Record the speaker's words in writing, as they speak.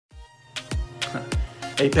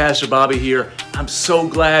Hey, Pastor Bobby here. I'm so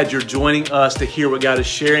glad you're joining us to hear what God is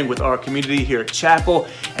sharing with our community here at Chapel.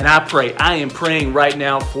 And I am praying right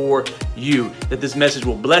now for you that this message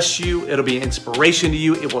will bless you. It'll be an inspiration to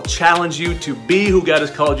you. It will challenge you to be who God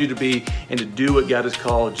has called you to be and to do what God has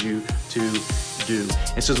called you to do.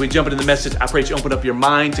 And so as we jump into the message, I pray that you open up your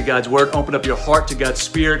mind to God's word, open up your heart to God's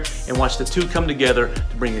spirit, and watch the two come together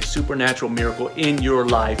to bring a supernatural miracle in your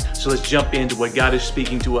life. So let's jump into what God is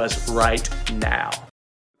speaking to us right now.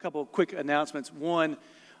 A couple of quick announcements. One,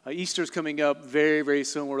 Easter's coming up very, very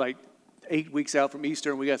soon. We're like 8 weeks out from Easter,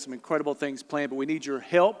 and we got some incredible things planned, but we need your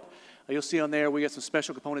help. You'll see on there, we got some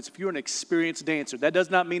special components. If you're an experienced dancer, that does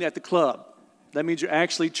not mean at the club. That means you're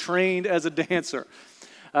actually trained as a dancer.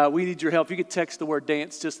 We need your help. If you could text the word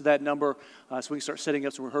dance just to that number so we can start setting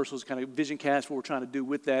up some rehearsals, kind of vision cast, what we're trying to do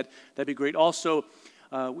with that. That'd be great. Also,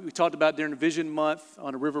 we talked about during the Vision Month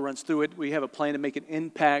on A River Runs Through It, we have a plan to make an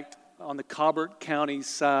impact on the Colbert County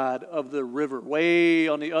side of the river, way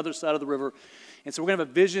on the other side of the river. And so we're going to have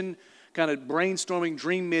a vision kind of brainstorming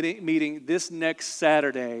dream meeting this next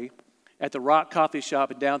Saturday at the Rock Coffee Shop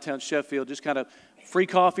in downtown Sheffield. Just kind of free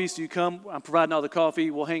coffee, so you come. I'm providing all the coffee.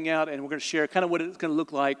 We'll hang out, and we're going to share kind of what it's going to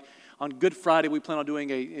look like. On Good Friday, we plan on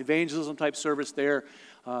doing an evangelism-type service there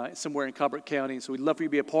somewhere in Colbert County. So we'd love for you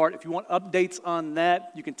to be a part. If you want updates on that,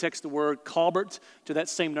 you can text the word Colbert to that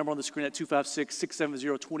same number on the screen at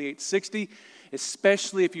 256-670-2860,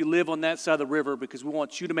 especially if you live on that side of the river, because we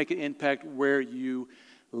want you to make an impact where you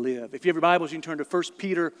live. If you have your Bibles, you can turn to 1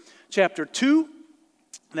 Peter chapter 2.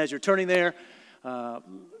 And as you're turning there,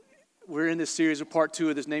 we're in this series, part 2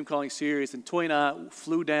 of this name-calling series, and Toy and I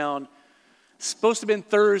flew down. Supposed to have been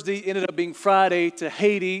Thursday, ended up being Friday, to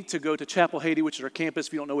Haiti to go to Chapel, Haiti, which is our campus.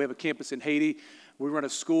 If you don't know, we have a campus in Haiti. We run a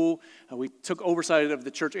school. We took oversight of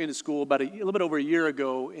the church and the school about a little bit over a year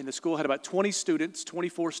ago, and the school had about 20 students,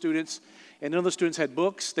 24 students, and none of the students had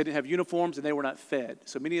books. They didn't have uniforms, and they were not fed.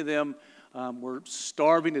 So many of them were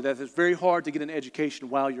starving to death. It's very hard to get an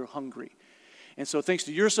education while you're hungry. And so thanks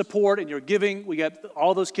to your support and your giving, we got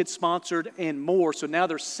all those kids sponsored and more. So now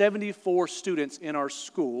there's 74 students in our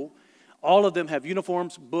school. All of them have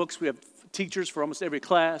uniforms, books. We have teachers for almost every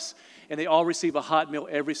class, and they all receive a hot meal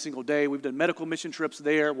every single day. We've done medical mission trips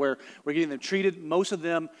there where we're getting them treated. Most of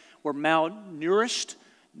them were malnourished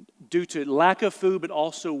due to lack of food, but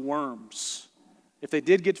also worms. If they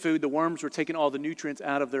did get food, the worms were taking all the nutrients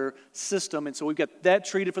out of their system, and so we've got that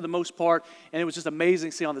treated for the most part, and it was just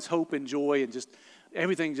amazing seeing all this hope and joy and just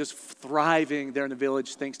everything just thriving there in the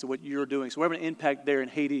village thanks to what you're doing. So we're having an impact there in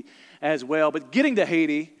Haiti as well. But getting to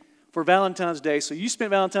Haiti for Valentine's Day, so you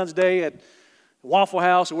spent Valentine's Day at Waffle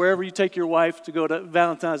House or wherever you take your wife to go to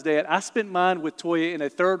Valentine's Day at. I spent mine with Toya in a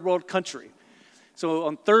third world country. So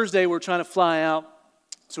on Thursday, we're trying to fly out,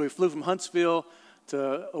 so we flew from Huntsville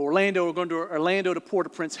to Orlando. We're going to Orlando to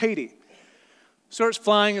Port-au-Prince, Haiti. Starts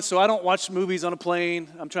flying, and so I don't watch movies on a plane.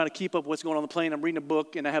 I'm trying to keep up what's going on the plane. I'm reading a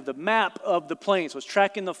book, and I have the map of the plane. So it's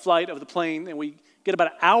tracking the flight of the plane, and we get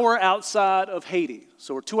about an hour outside of Haiti.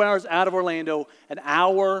 So we're 2 hours out of Orlando, an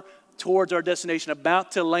hour towards our destination,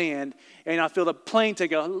 about to land, and I feel the plane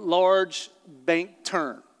take a large bank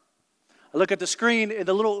turn. I look at the screen, and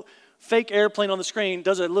the little fake airplane on the screen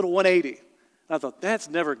does a little 180. And I thought, that's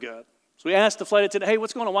never good. So we asked the flight attendant, hey,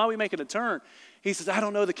 what's going on? Why are we making a turn? He says, I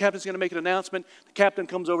don't know. The captain's going to make an announcement. The captain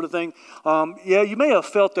comes over to the thing. Yeah, you may have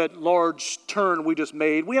felt that large turn we just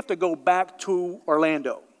made. We have to go back to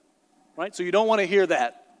Orlando, right? So you don't want to hear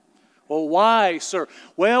that. Well, why, sir?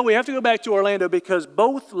 Well, we have to go back to Orlando because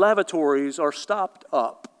both lavatories are stopped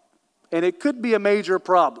up, and it could be a major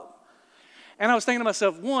problem. And I was thinking to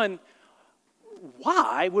myself, one,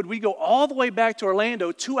 why would we go all the way back to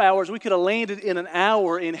Orlando, 2 hours? We could have landed in an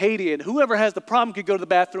hour in Haiti, and whoever has the problem could go to the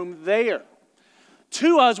bathroom there.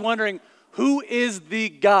 Two, I was wondering, who is the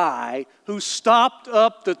guy who stopped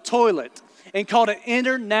up the toilet and called an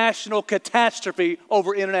international catastrophe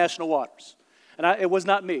over international waters? And it was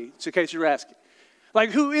not me, just in case you're asking. Like,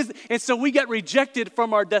 who is? And so we got rejected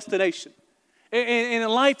from our destination. And in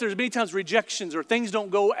life, there's many times rejections or things don't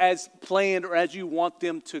go as planned or as you want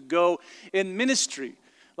them to go. In ministry,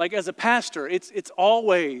 like as a pastor, it's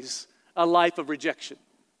always a life of rejection.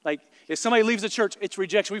 Like if somebody leaves the church, it's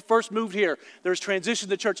rejection. We first moved here. There's transition to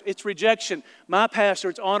the church. It's rejection. My pastor,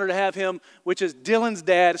 it's an honor to have him, which is Dylan's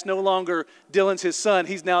dad. It's no longer Dylan's his son.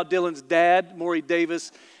 He's now Dylan's dad. Maury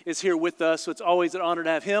Davis is here with us, so it's always an honor to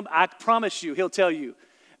have him. I promise you, he'll tell you,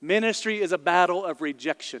 ministry is a battle of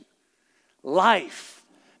rejection. Life.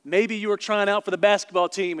 Maybe you were trying out for the basketball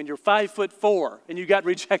team and you're 5'4" and you got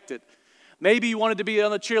rejected. Maybe you wanted to be on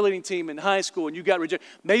the cheerleading team in high school and you got rejected.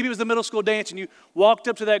 Maybe it was the middle school dance and you walked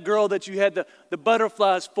up to that girl that you had the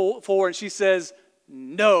butterflies for and she says,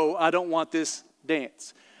 no, I don't want this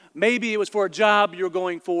dance. Maybe it was for a job you're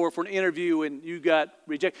going for an interview, and you got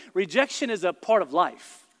rejected. Rejection is a part of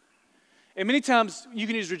life. And many times you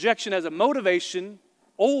can use rejection as a motivation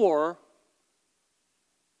or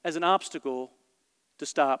as an obstacle to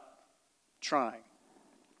stop trying.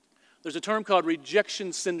 There's a term called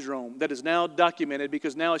rejection syndrome that is now documented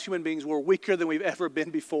because now as human beings we're weaker than we've ever been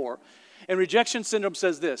before. And rejection syndrome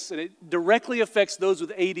says this, and it directly affects those with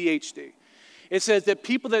ADHD. It says that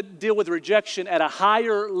people that deal with rejection at a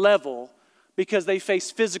higher level because they face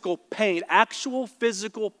physical pain, actual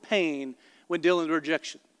physical pain when dealing with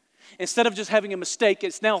rejection. Instead of just having a mistake,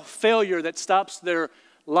 it's now failure that stops their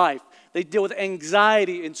life. They deal with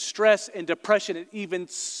anxiety and stress and depression and even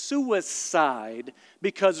suicide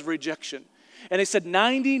because of rejection. And they said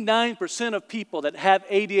 99% of people that have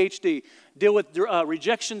ADHD deal with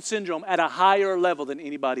rejection syndrome at a higher level than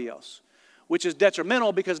anybody else, which is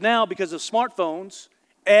detrimental because now, because of smartphones,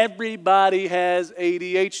 everybody has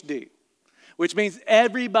ADHD, which means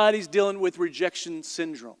everybody's dealing with rejection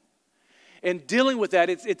syndrome. And dealing with that,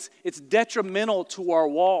 it's detrimental to our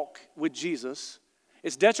walk with Jesus.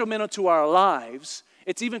 It's detrimental to our lives.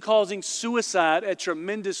 It's even causing suicide at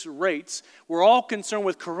tremendous rates. We're all concerned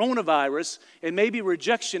with coronavirus, and maybe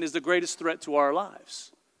rejection is the greatest threat to our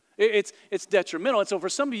lives. It's detrimental. And so for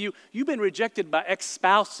some of you, you've been rejected by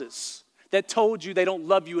ex-spouses that told you they don't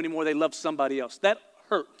love you anymore, they love somebody else. That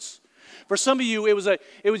hurts. For some of you, it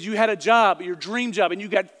was you had a job, your dream job, and you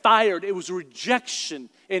got fired. It was rejection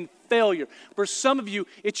and failure. For some of you,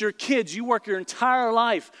 it's your kids. You work your entire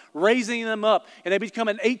life raising them up, and they become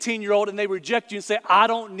an 18-year-old, and they reject you and say, I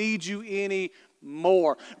don't need you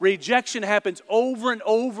anymore. Rejection happens over and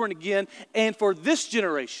over and again, and for this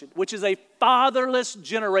generation, which is a fatherless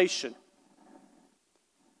generation,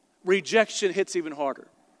 rejection hits even harder.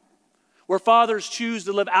 Where fathers choose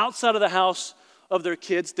to live outside of the house of their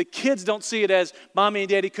kids. The kids don't see it as mommy and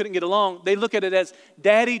daddy couldn't get along. They look at it as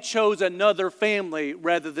daddy chose another family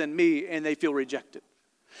rather than me, and they feel rejected.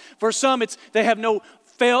 For some, they have no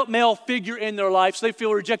male figure in their life, so they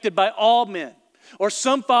feel rejected by all men. Or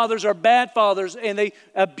some fathers are bad fathers, and they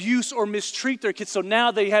abuse or mistreat their kids, so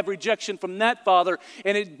now they have rejection from that father,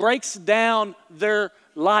 and it breaks down their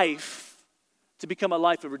life to become a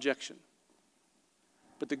life of rejection.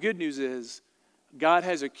 But the good news is God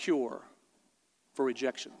has a cure for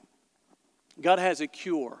rejection. God has a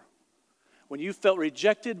cure. When you felt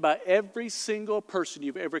rejected by every single person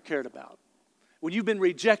you've ever cared about, when you've been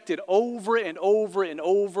rejected over and over and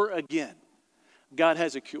over again, God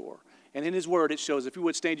has a cure. And in His Word it shows, if you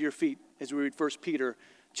would stand to your feet as we read 1 Peter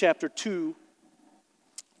chapter 2,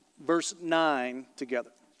 verse 9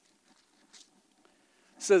 together.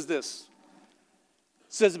 It says this.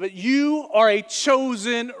 It says, but you are a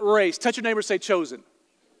chosen race. Touch your neighbor, say chosen.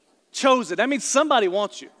 Chosen. That means somebody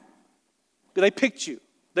wants you. They picked you.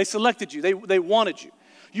 They selected you. They wanted you.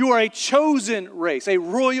 You are a chosen race, a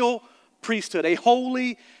royal priesthood, a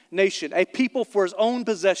holy nation, a people for His own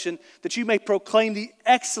possession, that you may proclaim the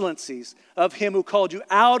excellencies of Him who called you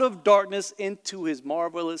out of darkness into His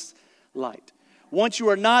marvelous light. Once you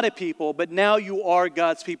were not a people, but now you are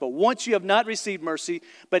God's people. Once you have not received mercy,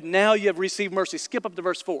 but now you have received mercy. Skip up to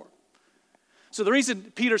verse 4. So the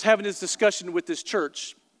reason Peter's having this discussion with this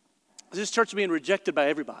church is being rejected by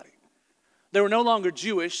everybody. They were no longer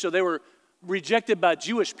Jewish, so they were rejected by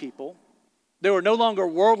Jewish people. They were no longer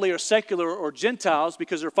worldly or secular or Gentiles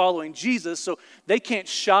because they're following Jesus, so they can't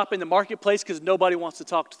shop in the marketplace because nobody wants to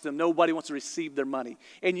talk to them. Nobody wants to receive their money.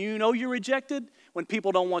 And you know you're rejected when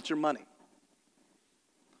people don't want your money.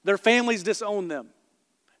 Their families disown them,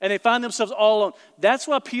 and they find themselves all alone. That's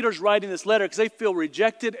why Peter's writing this letter, because they feel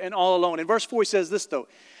rejected and all alone. In verse 4 he says this though,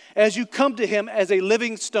 as you come to Him as a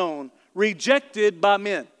living stone, rejected by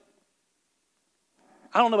men.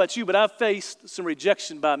 I don't know about you, but I've faced some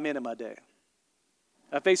rejection by men in my day.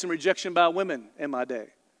 I faced some rejection by women in my day.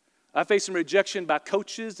 I faced some rejection by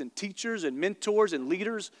coaches and teachers and mentors and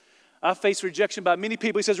leaders. I faced rejection by many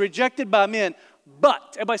people. He says, rejected by men,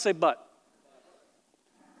 but, everybody say but.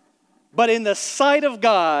 But in the sight of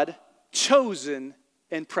God, chosen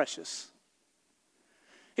and precious.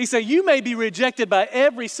 He said, you may be rejected by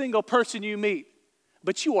every single person you meet,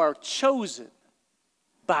 but you are chosen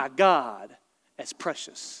by God as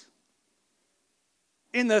precious.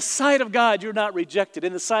 In the sight of God, you're not rejected.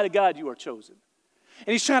 In the sight of God, you are chosen.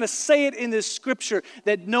 And he's trying to say it in this scripture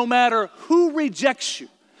that no matter who rejects you,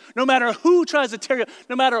 No matter who tries to tear you up,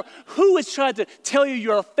 no matter who has tried to tell you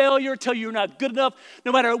you're a failure, tell you you're not good enough,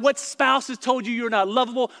 no matter what spouse has told you you're not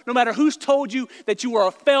lovable, no matter who's told you that you are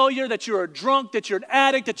a failure, that you're a drunk, that you're an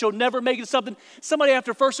addict, that you'll never make it something. Somebody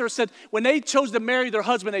after first service said when they chose to marry their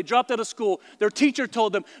husband, they dropped out of school, their teacher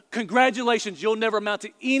told them, congratulations, you'll never amount to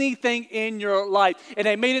anything in your life. And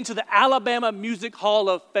they made it into the Alabama Music Hall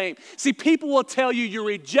of Fame. See, people will tell you you're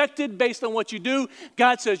rejected based on what you do.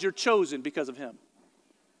 God says you're chosen because of him.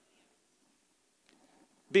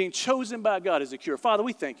 Being chosen by God is a cure. Father,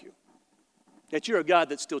 we thank you that you're a God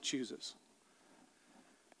that still chooses.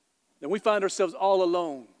 And we find ourselves all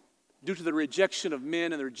alone due to the rejection of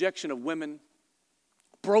men and the rejection of women,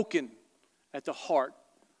 broken at the heart,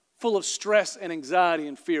 full of stress and anxiety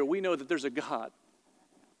and fear. We know that there's a God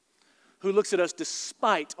who looks at us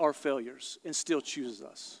despite our failures and still chooses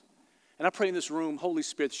us. And I pray in this room, Holy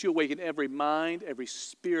Spirit, that you awaken every mind, every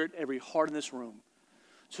spirit, every heart in this room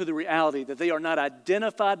to the reality that they are not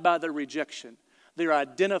identified by their rejection. They are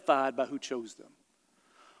identified by who chose them.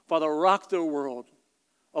 Father, rock their world,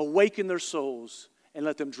 awaken their souls, and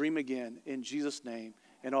let them dream again in Jesus' name.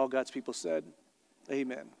 And all God's people said,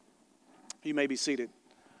 amen. You may be seated.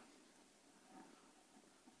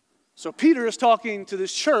 So Peter is talking to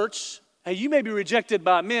this church. Hey, you may be rejected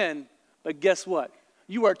by men, but guess what?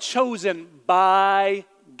 You are chosen by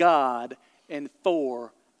God and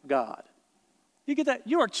for God. You get that?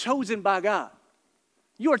 You are chosen by God.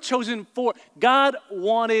 You are chosen for God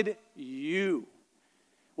wanted you.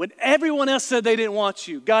 When everyone else said they didn't want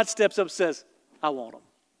you, God steps up and says, I want him.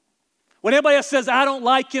 When everybody else says, I don't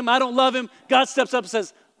like him, I don't love him, God steps up and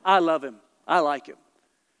says, I love him, I like him.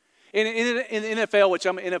 In the NFL, which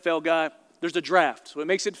I'm an NFL guy, there's a draft, so it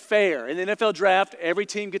makes it fair. In the NFL draft, every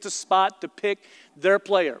team gets a spot to pick their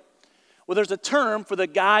player. Well, there's a term for the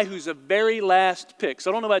guy who's the very last pick. So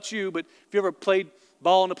I don't know about you, but if you ever played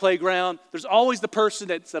ball on the playground, there's always the person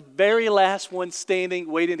that's the very last one standing,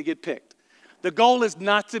 waiting to get picked. The goal is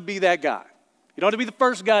not to be that guy. You don't have to be the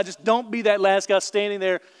first guy, just don't be that last guy standing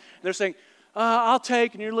there. And they're saying, I'll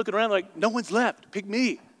take, and you're looking around like, no one's left, pick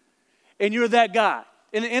me. And you're that guy.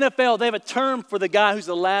 In the NFL, they have a term for the guy who's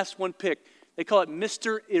the last one picked. They call it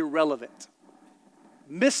Mr. Irrelevant.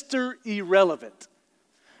 Mr. Irrelevant.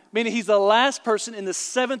 Meaning he's the last person in the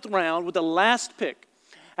 7th round with the last pick.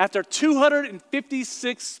 After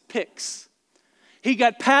 256 picks, he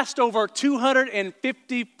got passed over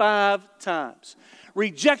 255 times.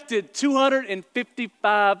 Rejected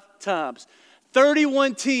 255 times.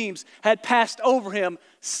 31 teams had passed over him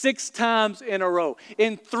 6 times in a row.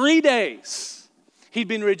 In 3 days, he'd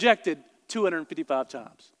been rejected 255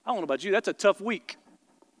 times. I don't know about you, that's a tough week.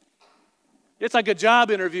 It's like a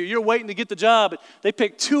job interview. You're waiting to get the job. They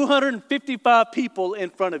pick 255 people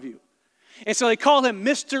in front of you. And so they call him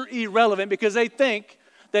Mr. Irrelevant because they think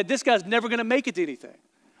that this guy's never going to make it to anything.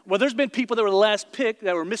 Well, there's been people that were the last pick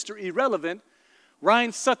that were Mr. Irrelevant.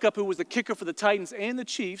 Ryan Suckup, who was the kicker for the Titans and the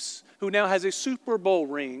Chiefs, who now has a Super Bowl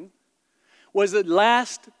ring, was the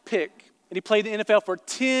last pick. And he played in the NFL for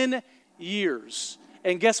 10 years.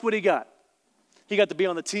 And guess what he got? He got to be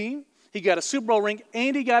on the team, he got a Super Bowl ring,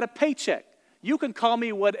 and he got a paycheck. You can call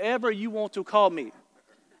me whatever you want to call me.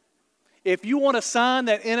 If you want to sign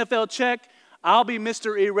that NFL check, I'll be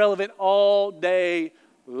Mr. Irrelevant all day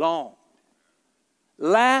long.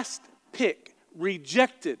 Last pick,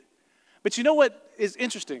 rejected. But you know what is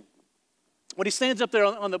interesting? When he stands up there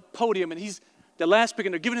on the podium and he's the last pick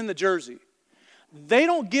and they're giving him the jersey, they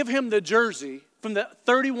don't give him the jersey from the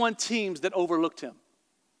 31 teams that overlooked him.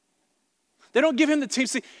 They don't give him the team.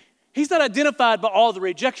 See, he's not identified by all the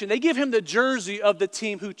rejection. They give him the jersey of the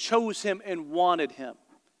team who chose him and wanted him.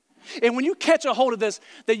 And when you catch a hold of this,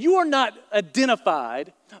 that you are not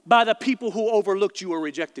identified by the people who overlooked you or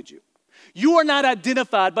rejected you. You are not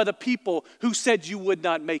identified by the people who said you would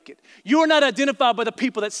not make it. You are not identified by the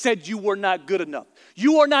people that said you were not good enough.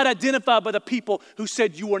 You are not identified by the people who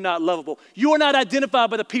said you were not lovable. You are not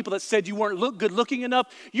identified by the people that said you weren't good looking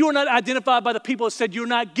enough. You are not identified by the people that said you're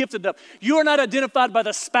not gifted enough. You are not identified by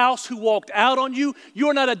the spouse who walked out on you. You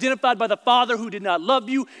are not identified by the father who did not love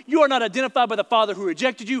you. You are not identified by the father who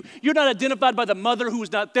rejected you. You're not identified by the mother who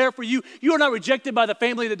was not there for you. You are not rejected by the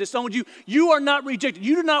family that disowned you. You are not rejected.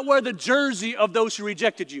 You do not wear the jersey of those who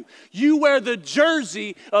rejected you. You wear the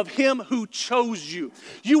jersey of him who chose you.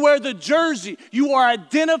 You wear the jersey. You are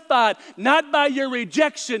identified not by your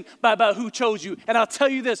rejection, but by who chose you. And I'll tell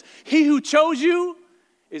you this, he who chose you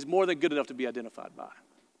is more than good enough to be identified by.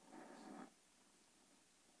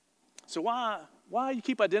 So why you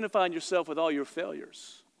keep identifying yourself with all your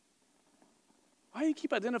failures? Why do you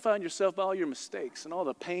keep identifying yourself by all your mistakes and all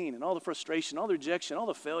the pain and all the frustration, all the rejection, all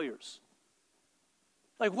the failures?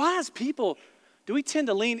 Like, why as people do we tend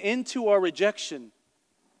to lean into our rejection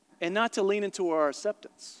and not to lean into our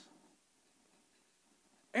acceptance?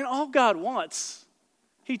 And all God wants,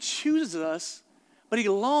 he chooses us, but he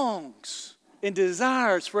longs and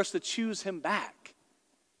desires for us to choose him back.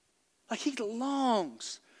 Like, he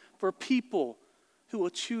longs for people who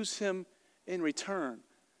will choose him in return.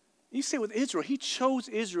 You say with Israel, he chose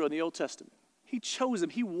Israel in the Old Testament. He chose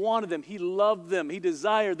them. He wanted them. He loved them. He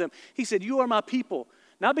desired them. He said, you are my people.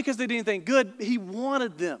 Not because they did anything good. He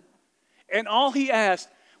wanted them. And all he asked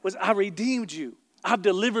was, I redeemed you. I've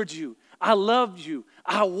delivered you. I loved you.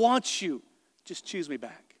 I want you. Just choose me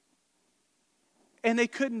back. And they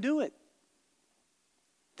couldn't do it.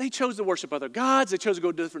 They chose to worship other gods. They chose to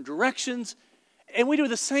go different directions. And we do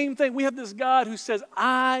the same thing. We have this God who says,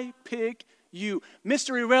 I pick you.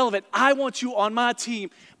 Mr. Irrelevant, I want you on my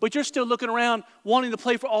team. But you're still looking around wanting to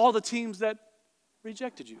play for all the teams that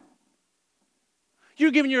rejected you.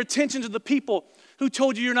 You're giving your attention to the people who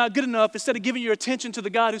told you you're not good enough instead of giving your attention to the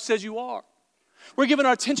God who says you are. We're giving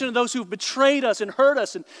our attention to those who've betrayed us and hurt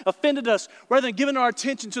us and offended us rather than giving our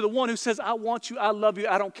attention to the one who says, I want you, I love you,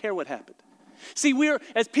 I don't care what happened. See,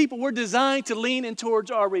 as people, we're designed to lean in towards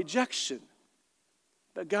our rejection.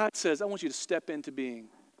 But God says, I want you to step into being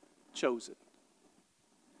chosen.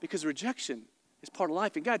 Because rejection is part of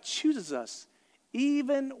life. And God chooses us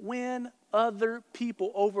even when other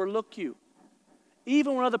people overlook you.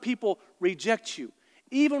 Even when other people reject you.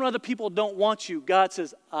 Even when other people don't want you. God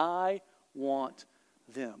says, I want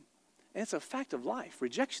them. And it's a fact of life.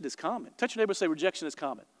 Rejection is common. Touch your neighbor and say, rejection is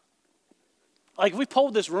common. Like if we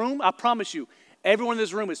polled this room, I promise you, everyone in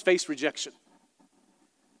this room has faced rejection.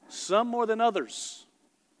 Some more than others.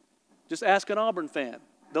 Just ask an Auburn fan.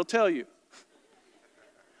 They'll tell you.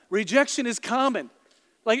 Rejection is common.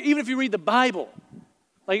 Like even if you read the Bible,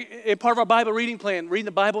 like in part of our Bible reading plan, reading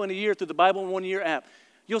the Bible in a year through the Bible in 1 year app,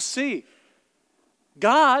 you'll see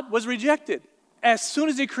God was rejected. As soon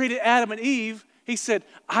as he created Adam and Eve, he said,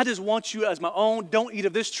 I just want you as my own. Don't eat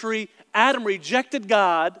of this tree. Adam rejected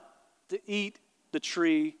God to eat the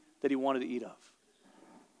tree that he wanted to eat of.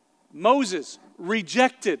 Moses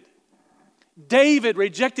rejected. David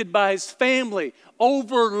rejected by his family,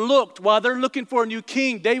 overlooked while they're looking for a new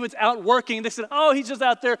king. David's out working. They said, oh, he's just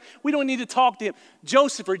out there. We don't need to talk to him.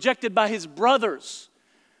 Joseph rejected by his brothers.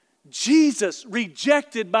 Jesus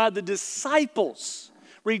rejected by the disciples,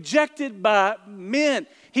 rejected by men.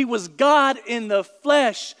 He was God in the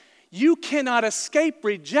flesh. You cannot escape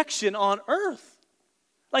rejection on earth.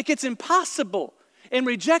 Like it's impossible. And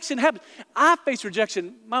rejection happens. I faced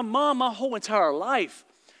rejection. My mom, my whole entire life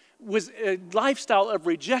was a lifestyle of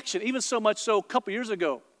rejection, even so much so a couple years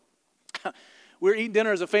ago. We were eating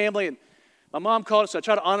dinner as a family, and my mom called us, so I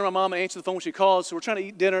try to honor my mom and answer the phone when she calls. So we're trying to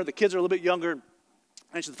eat dinner. The kids are a little bit younger.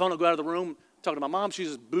 I answer the phone, I'll go out of the room, talk to my mom. She's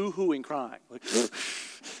just boo-hooing crying, like,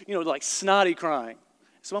 like snotty crying.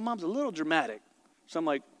 So my mom's a little dramatic. So I'm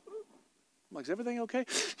like, is everything okay?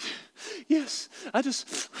 Yes, I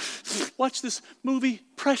just watched this movie,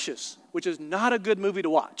 Precious, which is not a good movie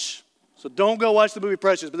to watch. So don't go watch the movie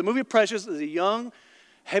Precious. But the movie Precious is a young,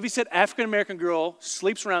 heavyset African-American girl,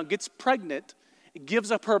 sleeps around, gets pregnant,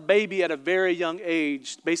 gives up her baby at a very young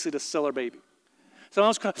age, basically to sell her baby. So I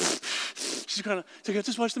was crying. She's kind of, so I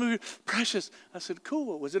just watched the movie Precious. I said,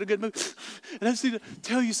 cool, was it a good movie? And I just need to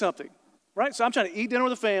tell you something, right? So I'm trying to eat dinner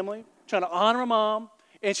with the family, trying to honor my mom.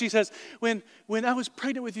 And she says, when I was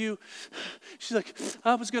pregnant with you, she's like,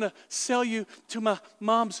 I was going to sell you to my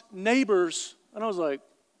mom's neighbors. And I was like,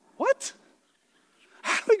 what?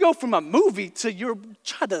 How do we go from a movie to you're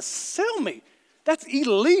trying to sell me? That's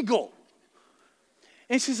illegal.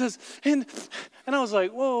 And she says, and I was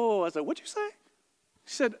like, whoa. I was like, what'd you say?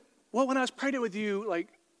 She said, well, when I was pregnant with you,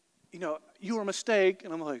 you were a mistake.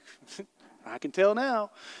 And I'm like, I can tell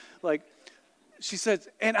now. She said,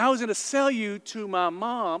 and I was going to sell you to my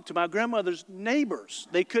mom, to my grandmother's neighbors.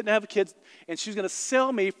 They couldn't have kids. And she was going to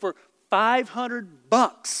sell me for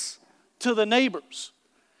 $500 to the neighbors.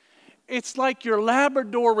 It's like your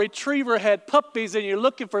Labrador retriever had puppies and you're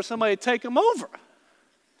looking for somebody to take them over.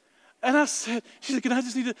 And I said, she said, I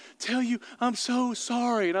just need to tell you I'm so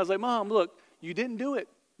sorry. And I was like, Mom, look, you didn't do it.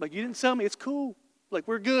 You didn't sell me. It's cool.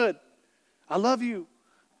 We're good. I love you.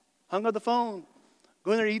 Hung up the phone.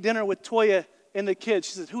 Go in there and eat dinner with Toya and the kids.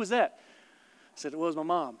 She said, who was that? I said, it was my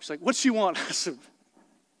mom. She's like, what'd she want? I said,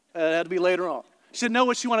 it had to be later on. She said, no,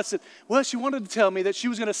 what she wanted. I said, well, she wanted to tell me that she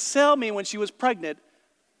was going to sell me when she was pregnant,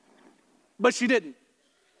 but she didn't.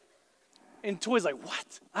 And Toya's like,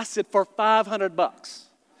 what? I said, for $500.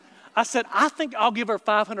 I said, I think I'll give her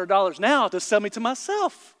 $500 now to sell me to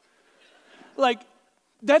myself.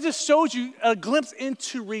 That just shows you a glimpse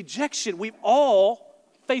into rejection. We've all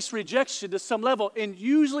face rejection to some level, and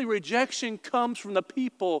usually rejection comes from the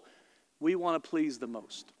people we want to please the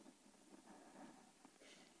most.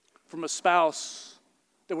 From a spouse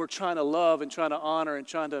that we're trying to love and trying to honor and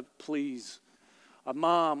trying to please. A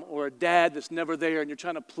mom or a dad that's never there and you're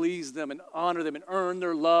trying to please them and honor them and earn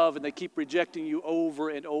their love, and they keep rejecting you over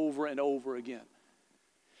and over and over again.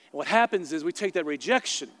 And what happens is we take that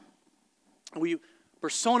rejection and we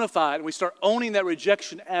personify it, and we start owning that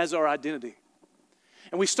rejection as our identity.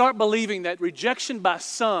 And we start believing that rejection by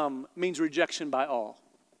some means rejection by all.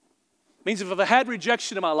 It means if I've had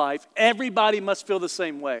rejection in my life, everybody must feel the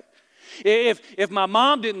same way. If my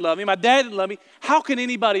mom didn't love me, my dad didn't love me, how can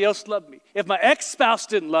anybody else love me? If my ex-spouse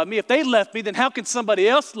didn't love me, if they left me, then how can somebody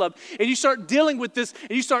else love me? And you start dealing with this,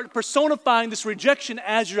 and you start personifying this rejection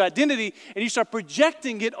as your identity, and you start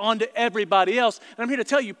projecting it onto everybody else. And I'm here to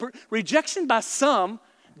tell you, rejection by some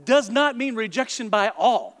does not mean rejection by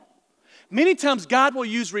all. Many times God will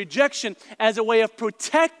use rejection as a way of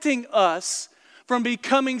protecting us from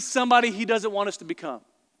becoming somebody He doesn't want us to become.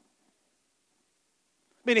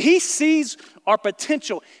 I mean, He sees our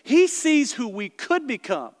potential. He sees who we could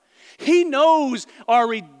become. He knows our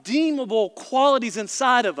redeemable qualities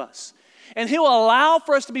inside of us. And He'll allow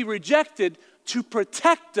for us to be rejected to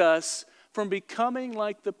protect us from becoming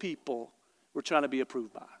like the people we're trying to be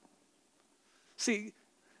approved by. See,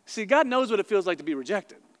 God knows what it feels like to be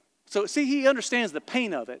rejected. So, He understands the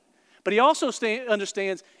pain of it. But He also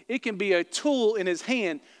understands it can be a tool in His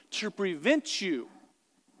hand to prevent you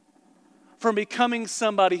from becoming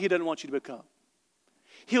somebody He doesn't want you to become.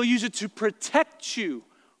 He'll use it to protect you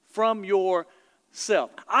from yourself.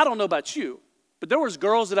 I don't know about you, but there was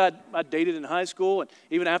girls that I dated in high school and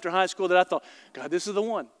even after high school that I thought, God, this is the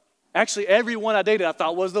one. Actually, everyone I dated I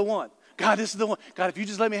thought was the one. God, this is the one. God, if you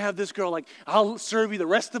just let me have this girl, like, I'll serve you the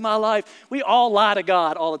rest of my life. We all lie to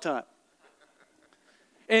God all the time.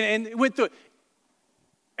 And went through it.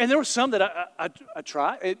 And there were some that I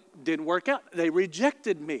tried. It didn't work out. They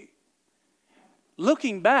rejected me.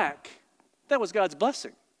 Looking back, that was God's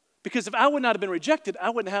blessing. Because if I would not have been rejected,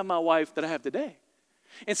 I wouldn't have my wife that I have today.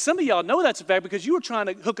 And some of y'all know that's a fact because you were trying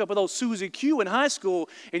to hook up with old Susie Q in high school,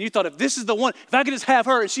 and you thought, if this is the one, if I could just have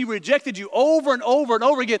her, and she rejected you over and over and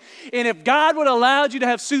over again. And if God would have allowed you to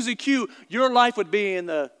have Susie Q, your life would be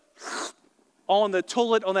on the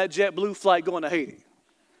toilet on that JetBlue flight going to Haiti.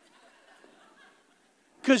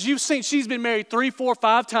 Because you've seen, she's been married 3, 4,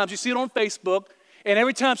 5 times. You see it on Facebook. And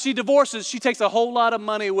every time she divorces, she takes a whole lot of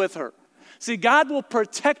money with her. See, God will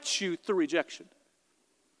protect you through rejection.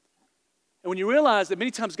 And when you realize that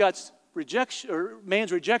many times God's rejection, or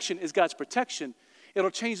man's rejection is God's protection,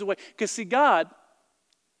 it'll change the way. Because see, God,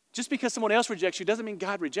 just because someone else rejects you doesn't mean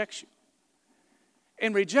God rejects you.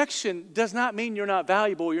 And rejection does not mean you're not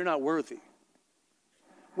valuable or you're not worthy.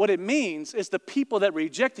 What it means is the people that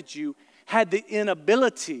rejected you had the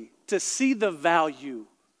inability to see the value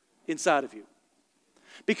inside of you.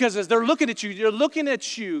 Because as they're looking at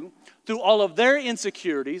you through all of their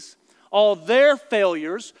insecurities, all their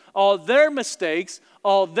failures, all their mistakes,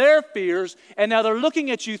 all their fears, and now they're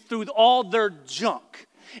looking at you through all their junk.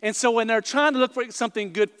 And so when they're trying to look for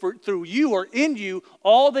something good through you or in you,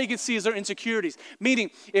 all they can see is their insecurities.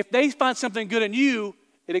 Meaning, if they find something good in you,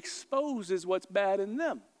 it exposes what's bad in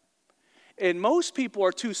them. And most people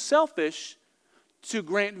are too selfish to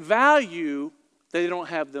grant value that they don't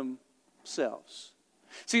have themselves.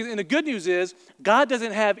 See, and the good news is, God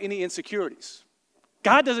doesn't have any insecurities.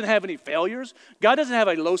 God doesn't have any failures. God doesn't have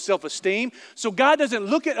a low self-esteem. So God doesn't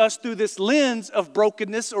look at us through this lens of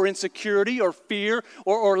brokenness or insecurity or fear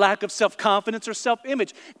or lack of self-confidence or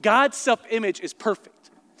self-image. God's self-image is perfect.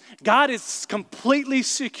 God is completely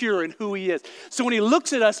secure in who He is. So when He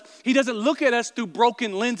looks at us, He doesn't look at us through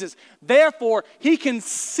broken lenses. Therefore, He can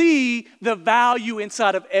see the value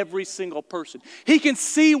inside of every single person. He can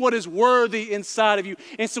see what is worthy inside of you.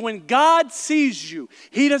 And so when God sees you,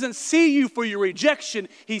 He doesn't see you for your rejection.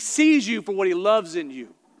 He sees you for what He loves in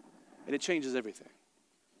you. And it changes everything.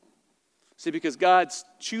 See, because God's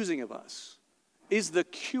choosing of us is the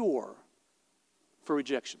cure for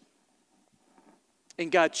rejection. And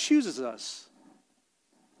God chooses us,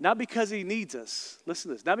 not because He needs us. Listen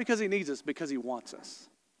to this. Not because He needs us, because He wants us.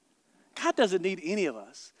 God doesn't need any of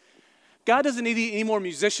us. God doesn't need any more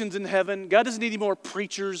musicians in heaven. God doesn't need any more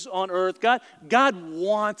preachers on earth. God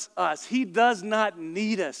wants us. He does not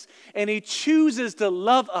need us. And He chooses to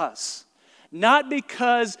love us, not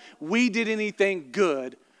because we did anything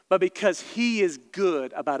good, but because He is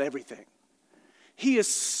good about everything. He is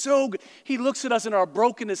so good. He looks at us in our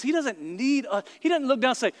brokenness. He doesn't need us. He doesn't look down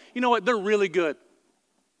and say, you know what, they're really good.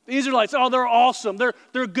 The Israelites, oh, they're awesome.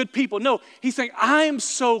 They're good people. No, He's saying, I am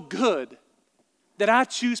so good that I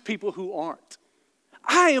choose people who aren't.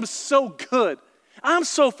 I am so good. I'm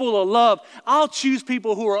so full of love. I'll choose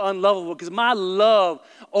people who are unlovable because my love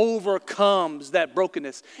overcomes that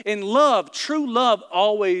brokenness. And love, true love,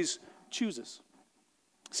 always chooses.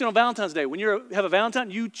 See, on Valentine's Day, when you have a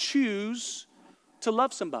Valentine, you choose to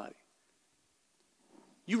love somebody.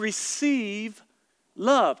 You receive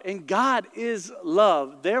love, and God is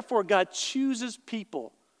love. Therefore, God chooses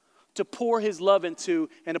people to pour his love into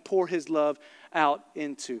and to pour his love out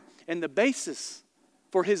into. And the basis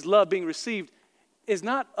for his love being received is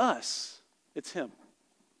not us, it's him.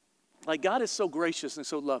 Like, God is so gracious and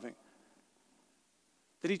so loving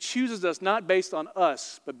that he chooses us not based on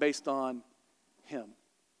us, but based on him.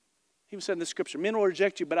 He even said in the scripture, men will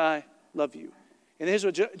reject you, but I love you. And here's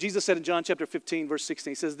what Jesus said in John chapter 15, verse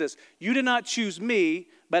 16. He says this, you did not choose me,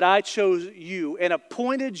 but I chose you and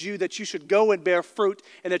appointed you that you should go and bear fruit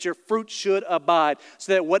and that your fruit should abide,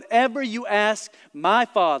 so that whatever you ask my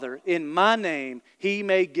Father in my name, he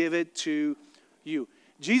may give it to you.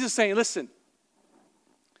 Jesus saying, listen,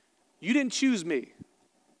 you didn't choose me.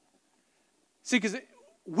 See, because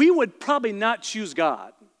we would probably not choose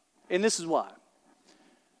God, and this is why.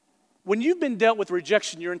 When you've been dealt with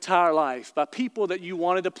rejection your entire life by people that you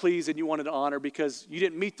wanted to please and you wanted to honor because you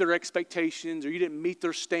didn't meet their expectations or you didn't meet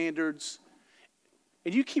their standards,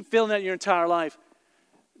 and you keep feeling that your entire life,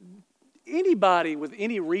 anybody with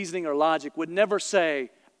any reasoning or logic would never say,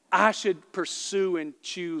 I should pursue and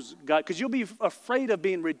choose God, because you'll be afraid of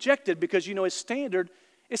being rejected because you know his standard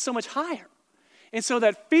is so much higher. And so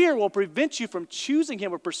that fear will prevent you from choosing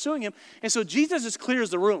him or pursuing him. And so Jesus just clears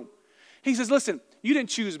the room. He says, listen, you didn't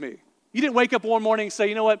choose me. You didn't wake up one morning and say,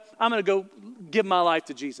 you know what, I'm going to go give my life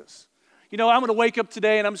to Jesus. You know, I'm going to wake up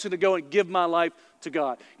today and I'm just going to go and give my life to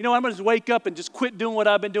God. You know, I'm going to just wake up and just quit doing what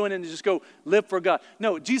I've been doing and just go live for God.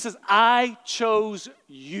 No, Jesus, I chose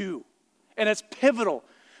you. And it's pivotal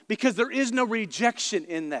because there is no rejection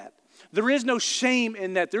in that. There is no shame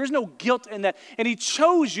in that. There is no guilt in that. And he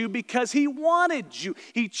chose you because he wanted you.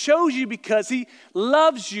 He chose you because he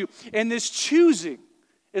loves you. And this choosing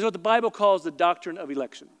is what the Bible calls the doctrine of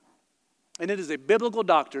election. And it is a biblical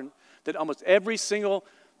doctrine that almost every single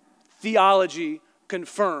theology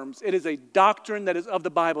confirms. It is a doctrine that is of the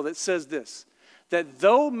Bible that says this, that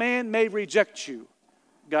though man may reject you,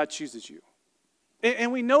 God chooses you.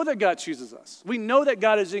 And we know that God chooses us. We know that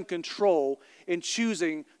God is in control in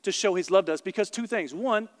choosing to show his love to us because two things.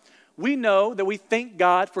 One, we know that we thank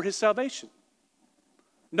God for his salvation.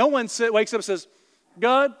 No one wakes up and says,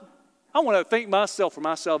 God, I want to thank myself for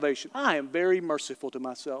my salvation. I am very merciful to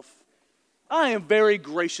myself. I am very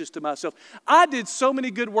gracious to myself. I did so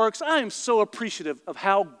many good works. I am so appreciative of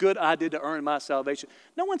how good I did to earn my salvation.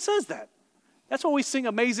 No one says that. That's why we sing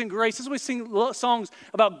Amazing Grace. That's why we sing songs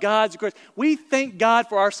about God's grace. We thank God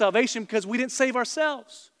for our salvation because we didn't save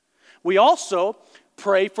ourselves. We also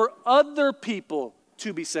pray for other people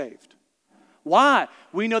to be saved. Why?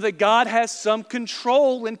 We know that God has some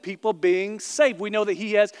control in people being saved. We know that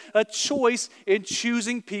he has a choice in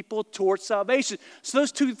choosing people towards salvation. So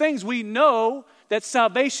those two things, we know that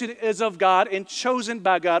salvation is of God and chosen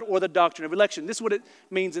by God, or the doctrine of election. This is what it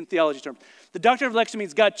means in theology terms. The doctrine of election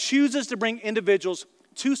means God chooses to bring individuals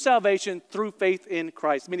to salvation through faith in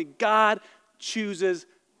Christ, meaning God chooses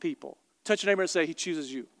people. Touch your neighbor and say, he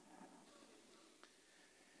chooses you.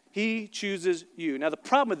 He chooses you. Now, the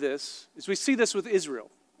problem with this is we see this with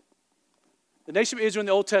Israel. The nation of Israel in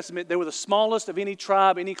the Old Testament, they were the smallest of any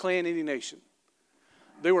tribe, any clan, any nation.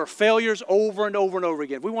 They were failures over and over and over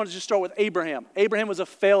again. We want to just start with Abraham. Abraham was a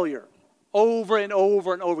failure over and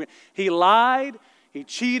over and over again. He lied, he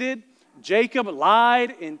cheated. Jacob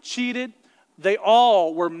lied and cheated. They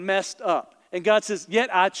all were messed up. And God says,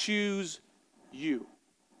 yet I choose you.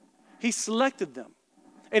 He selected them.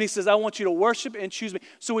 And he says, I want you to worship and choose me.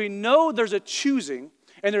 So we know there's a choosing,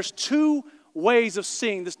 and there's two ways of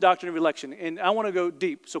seeing this doctrine of election. And I want to go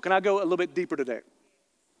deep. So can I go a little bit deeper today?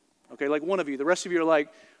 Okay, like one of you. The rest of you are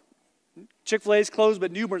like, Chick-fil-A is closed,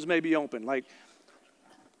 but Newber's may be open. Like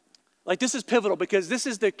this is pivotal because this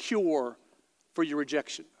is the cure for your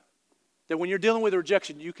rejection. That when you're dealing with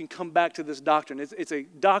rejection, you can come back to this doctrine. It's a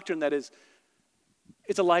doctrine that is,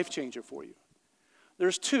 it's a life changer for you.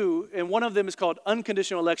 There's two, and one of them is called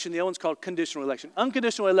unconditional election. The other one's called conditional election.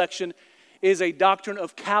 Unconditional election is a doctrine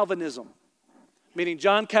of Calvinism, meaning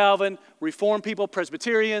John Calvin, Reformed people,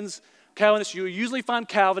 Presbyterians, Calvinists. You usually find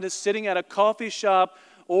Calvinists sitting at a coffee shop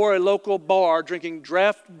or a local bar drinking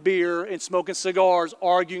draft beer and smoking cigars,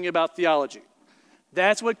 arguing about theology.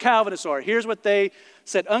 That's what Calvinists are. Here's what they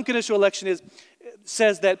said. Unconditional election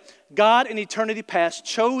says that God in eternity past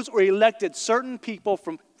chose or elected certain people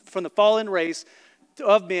from the fallen race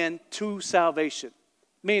of men to salvation.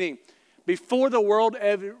 Meaning, before the world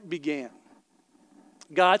ever began,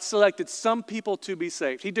 God selected some people to be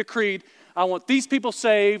saved. He decreed, I want these people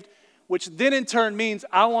saved, which then in turn means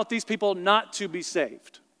I want these people not to be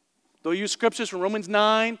saved. They'll use scriptures from Romans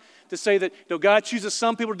 9 to say that God chooses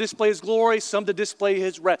some people to display His glory, some to display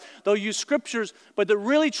His wrath. They'll use scriptures, but they're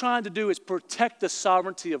really trying to do is protect the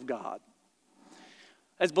sovereignty of God.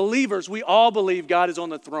 As believers, we all believe God is on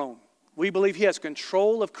the throne. We believe He has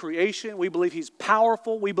control of creation. We believe He's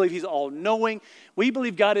powerful. We believe He's all-knowing. We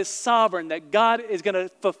believe God is sovereign, that God is going to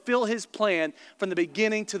fulfill His plan from the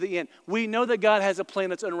beginning to the end. We know that God has a plan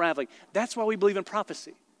that's unraveling. That's why we believe in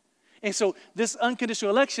prophecy. And so this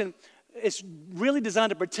unconditional election is really designed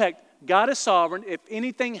to protect. God is sovereign. If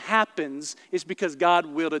anything happens, it's because God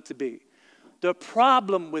willed it to be. The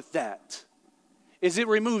problem with that is it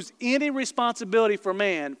removes any responsibility for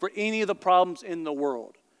man for any of the problems in the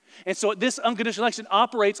world. And so this unconditional election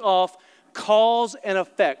operates off cause and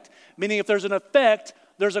effect, meaning if there's an effect,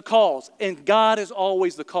 there's a cause, and God is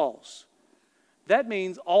always the cause. That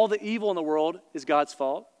means all the evil in the world is God's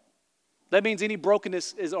fault. That means any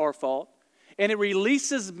brokenness is our fault. And it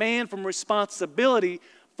releases man from responsibility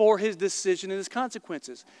for his decision and his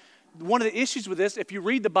consequences. One of the issues with this, if you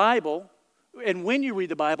read the Bible, and when you read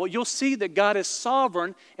the Bible, you'll see that God is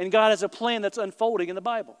sovereign and God has a plan that's unfolding in the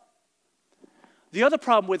Bible. The other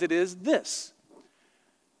problem with it is this,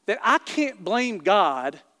 that I can't blame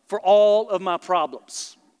God for all of my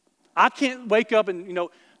problems. I can't wake up and,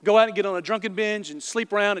 go out and get on a drunken binge and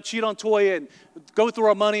sleep around and cheat on Toya and go through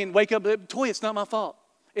our money and wake up, Toya, it's not my fault.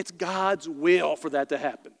 It's God's will for that to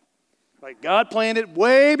happen. Like God planned it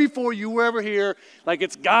way before you were ever here. Like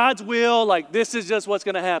it's God's will, like this is just what's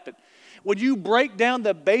going to happen. When you break down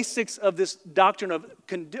the basics of this doctrine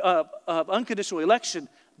of unconditional election,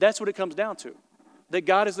 that's what it comes down to. That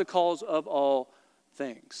God is the cause of all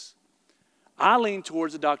things. I lean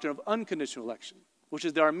towards the doctrine of unconditional election, which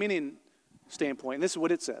is the Arminian standpoint. And this is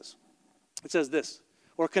what it says. It says this,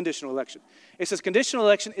 or conditional election. It says conditional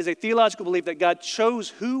election is a theological belief that God chose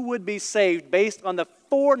who would be saved based on the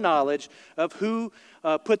foreknowledge of who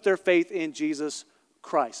put their faith in Jesus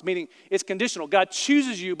Christ. Meaning it's conditional. God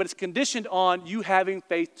chooses you, but it's conditioned on you having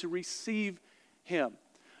faith to receive Him.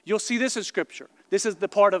 You'll see this in Scripture. This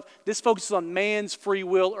focuses on man's free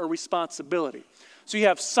will or responsibility. So you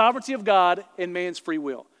have sovereignty of God and man's free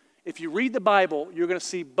will. If you read the Bible, you're going to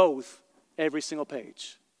see both every single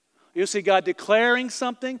page. You'll see God declaring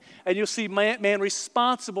something, and you'll see man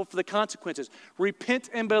responsible for the consequences. Repent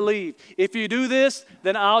and believe. If you do this,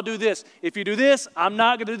 then I'll do this. If you do this, I'm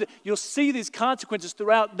not going to do this. You'll see these consequences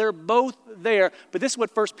throughout. They're both there. But this is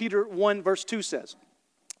what 1 Peter 1 verse 2 says.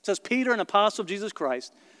 It says, Peter, an apostle of Jesus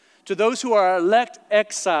Christ, to those who are elect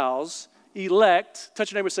exiles,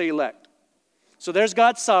 touch your neighbor, say elect. So there's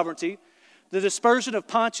God's sovereignty. The dispersion of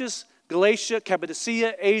Pontus, Galatia,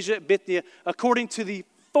 Cappadocia, Asia, Bithynia, according to the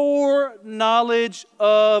foreknowledge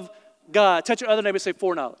of God. Touch your other neighbor, say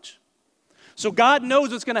foreknowledge. So God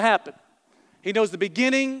knows what's going to happen. He knows the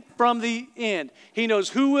beginning from the end. He knows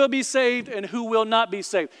who will be saved and who will not be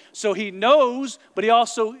saved. So He knows, but He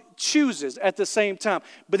also chooses at the same time.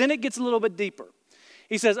 But then it gets a little bit deeper.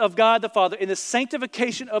 He says, of God the Father, in the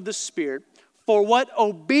sanctification of the Spirit, for what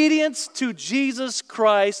obedience to Jesus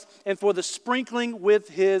Christ and for the sprinkling with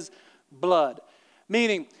His blood.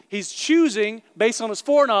 Meaning, He's choosing, based on His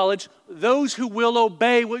foreknowledge, those who will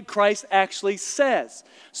obey what Christ actually says.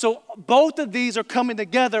 So both of these are coming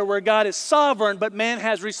together where God is sovereign, but man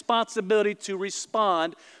has responsibility to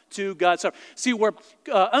respond to God's sovereignty. See, where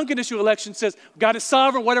unconditional election says God is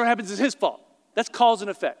sovereign, whatever happens is His fault. That's cause and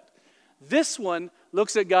effect. This one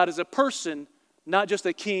looks at God as a person, not just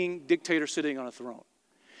a king, dictator sitting on a throne.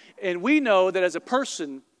 And we know that as a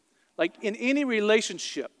person, like in any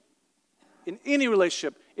relationship,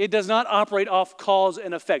 it does not operate off cause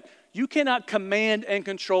and effect. You cannot command and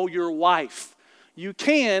control your wife. You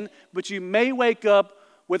can, but you may wake up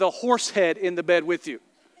with a horse head in the bed with you.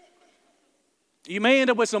 You may end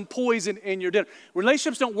up with some poison in your dinner.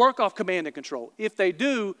 Relationships don't work off command and control. If they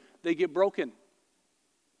do, they get broken.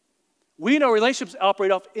 We know relationships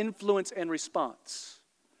operate off influence and response.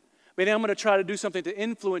 Meaning I'm going to try to do something to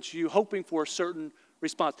influence you, hoping for a certain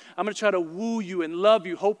response. I'm going to try to woo you and love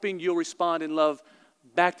you, hoping you'll respond in love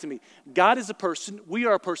back to me. God is a person. We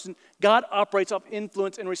are a person. God operates off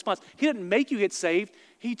influence and response. He didn't make you get saved.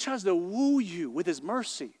 He tries to woo you with His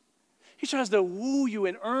mercy. He tries to woo you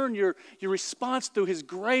and earn your response through His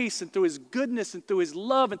grace and through His goodness and through His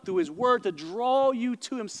love and through His word to draw you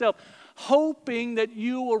to Himself, hoping that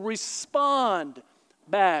you will respond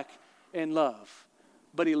back in love.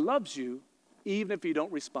 But He loves you even if you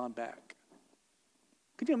don't respond back.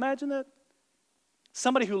 Could you imagine that?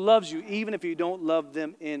 Somebody who loves you even if you don't love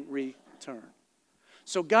them in return.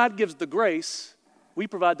 So God gives the grace, we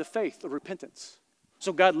provide the faith of repentance.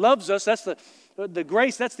 So God loves us, that's the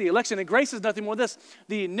grace, that's the election. And grace is nothing more than this,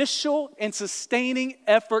 the initial and sustaining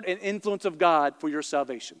effort and influence of God for your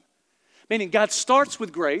salvation. Meaning God starts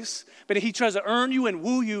with grace, but he tries to earn you and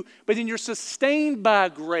woo you, but then you're sustained by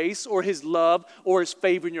grace or his love or his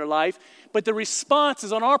favor in your life. But the response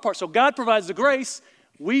is on our part. So God provides the grace,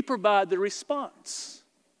 we provide the response.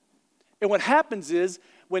 And what happens is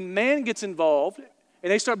when man gets involved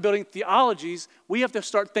and they start building theologies, we have to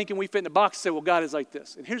start thinking we fit in the box and say, well, God is like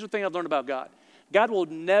this. And here's the thing I've learned about God. God will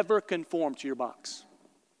never conform to your box.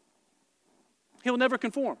 He'll never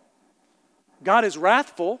conform. God is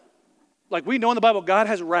wrathful. Like we know in the Bible, God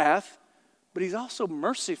has wrath, but he's also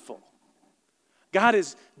merciful. God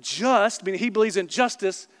is just, meaning he believes in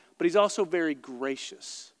justice, but he's also very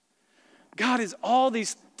gracious. God is all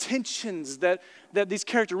these tensions, that these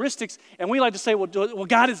characteristics, and we like to say, well,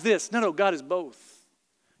 God is this. No, God is both.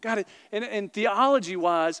 God is, and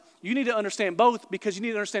theology-wise, you need to understand both because you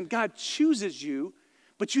need to understand God chooses you,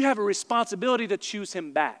 but you have a responsibility to choose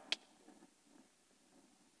him back.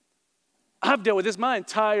 I've dealt with this my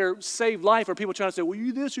entire saved life where people trying to say, well,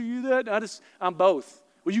 you this or you that? I'm both.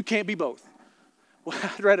 Well, you can't be both. Well,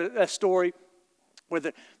 I read a story where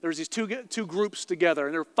there's these two groups together,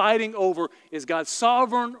 and they're fighting over, is God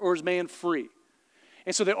sovereign or is man free?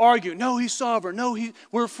 And so they argue, no, he's sovereign. No,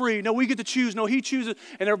 we're free. No, we get to choose. No, he chooses.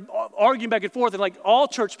 And they're arguing back and forth. And like all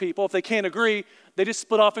church people, if they can't agree, they just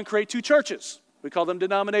split off and create two churches. We call them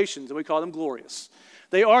denominations, and we call them glorious.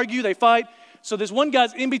 They argue, they fight. So this one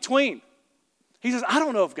guy's in between. He says, I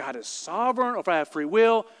don't know if God is sovereign or if I have free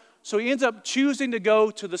will. So he ends up choosing to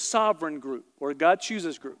go to the sovereign group, or God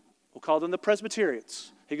chooses group. We'll call them the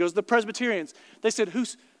Presbyterians. He goes to the Presbyterians. They said,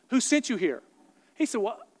 who sent you here? He said,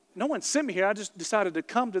 well, no one sent me here. I just decided to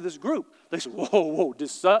come to this group. They said, whoa,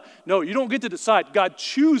 decide. No, you don't get to decide. God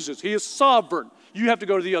chooses. He is sovereign. You have to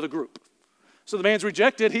go to the other group. So the man's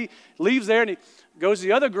rejected. He leaves there and he goes to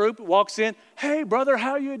the other group, walks in. Hey, brother,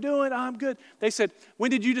 how you doing? I'm good. They said,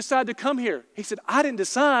 when did you decide to come here? He said, I didn't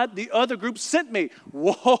decide. The other group sent me.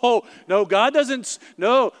 Whoa, no, God doesn't.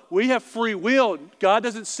 No, we have free will. God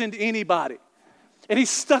doesn't send anybody. And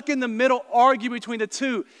he's stuck in the middle, arguing between the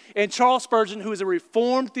two. And Charles Spurgeon, who is a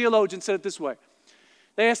Reformed theologian, said it this way.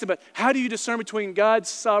 They asked him about, how do you discern between God's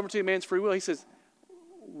sovereignty and man's free will? He says,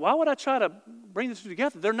 why would I try to bring the two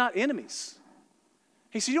together? They're not enemies.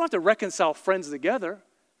 He said, you don't have to reconcile friends together.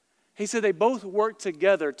 He said, they both work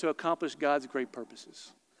together to accomplish God's great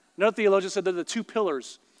purposes. Another theologian said they're the two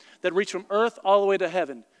pillars that reach from earth all the way to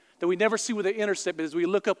heaven, that we never see where they intersect, but as we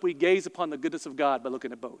look up, we gaze upon the goodness of God by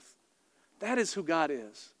looking at both. That is who God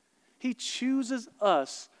is. He chooses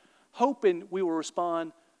us, hoping we will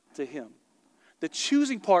respond to him. The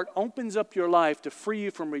choosing part opens up your life to free you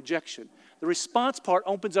from rejection. The response part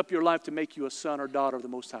opens up your life to make you a son or daughter of the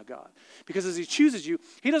Most High God. Because as he chooses you,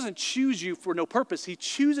 he doesn't choose you for no purpose. He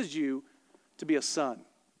chooses you to be a son,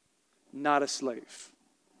 not a slave.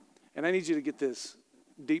 And I need you to get this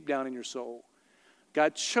deep down in your soul.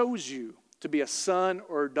 God chose you to be a son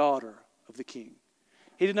or a daughter of the King.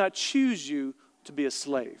 He did not choose you to be a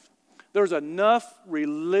slave. There's enough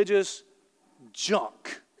religious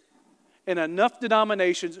junk and enough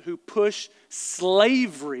denominations who push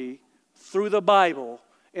slavery through the Bible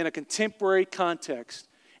in a contemporary context.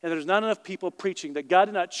 And there's not enough people preaching that God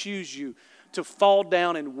did not choose you to fall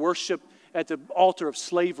down and worship at the altar of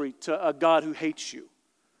slavery to a God who hates you.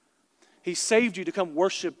 He saved you to come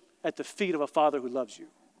worship at the feet of a Father who loves you.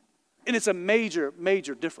 And it's a major,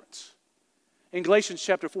 major difference. In Galatians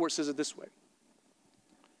chapter 4, it says it this way.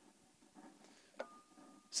 It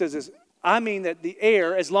says this, I mean that the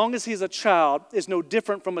heir, as long as he's a child, is no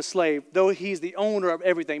different from a slave, though he's the owner of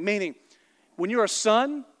everything. Meaning, when you're a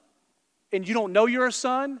son and you don't know you're a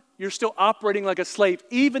son, you're still operating like a slave,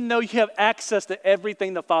 even though you have access to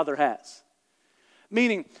everything the Father has.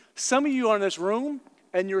 Meaning, some of you are in this room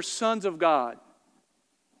and you're sons of God,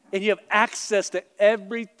 and you have access to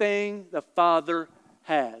everything the Father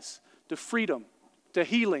has. To freedom, to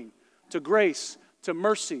healing, to grace, to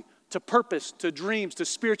mercy, to purpose, to dreams, to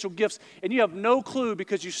spiritual gifts. And you have no clue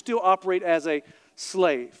because you still operate as a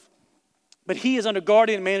slave. But he is under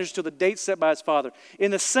guardian and managed till the date set by his Father.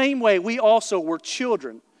 In the same way, we also were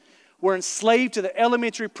children, were enslaved to the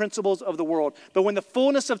elementary principles of the world. But when the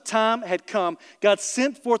fullness of time had come, God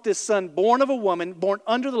sent forth his Son, born of a woman, born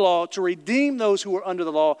under the law, to redeem those who were under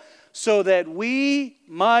the law, so that we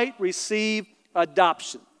might receive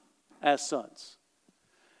adoption as sons.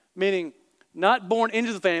 Meaning, Not born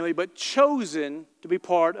into the family, but chosen to be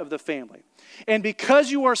part of the family. And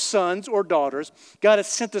because you are sons or daughters, God has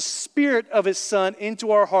sent the Spirit of His Son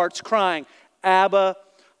into our hearts, crying, Abba,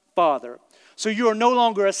 Father. So you are no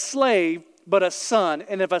longer a slave, but a son.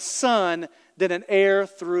 And if a son, then an heir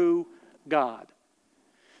through God.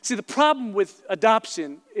 See, the problem with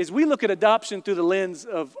adoption is we look at adoption through the lens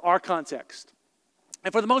of our context.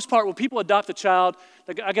 And for the most part, when people adopt a child,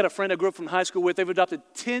 like I got a friend I grew up from high school with, they've adopted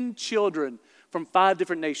 10 children from 5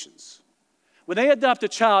 different nations. When they adopt a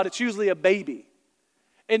child, it's usually a baby.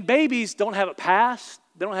 And babies don't have a past,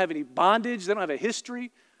 they don't have any bondage, they don't have a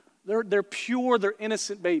history. They're pure, they're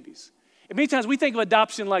innocent babies. And many times we think of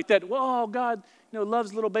adoption like that. Well, God,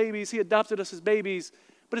 loves little babies. He adopted us as babies.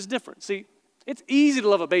 But it's different. See, it's easy to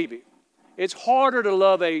love a baby. It's harder to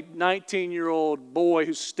love a 19-year-old boy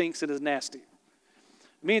who stinks and is nasty.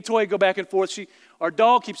 Me and Toya go back and forth. Our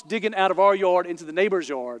dog keeps digging out of our yard into the neighbor's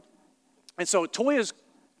yard. And so Toya's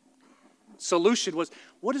solution was,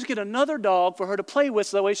 we'll just get another dog for her to play with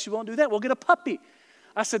so that way she won't do that. We'll get a puppy.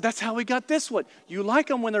 I said, that's how we got this one. You like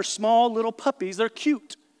them when they're small little puppies. They're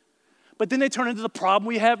cute. But then they turn into the problem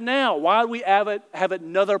we have now. Why do we have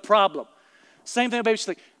another problem? Same thing with baby. She's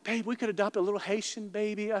like, babe, we could adopt a little Haitian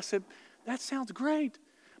baby. I said, that sounds great.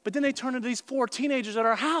 But then they turn into these 4 teenagers at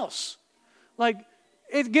our house. Like,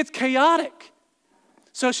 it gets chaotic.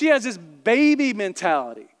 So she has this baby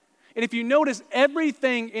mentality. And if you notice,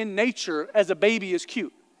 everything in nature as a baby is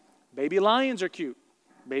cute. Baby lions are cute.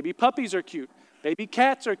 Baby puppies are cute. Baby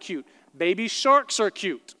cats are cute. Baby sharks are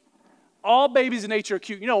cute. All babies in nature are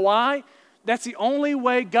cute. You know why? That's the only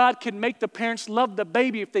way God can make the parents love the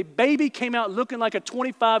baby. If the baby came out looking like a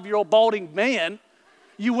 25-year-old balding man,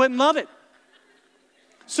 you wouldn't love it.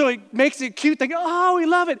 So it makes it cute. They go, oh, we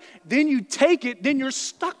love it. Then you take it, then you're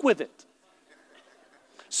stuck with it.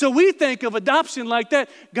 So we think of adoption like that.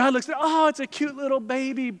 God looks at, oh, it's a cute little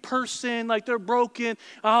baby person, like they're broken.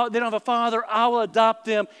 Oh, they don't have a father. I will adopt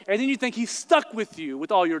them. And then you think He's stuck with you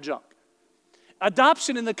with all your junk.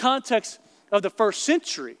 Adoption in the context of the first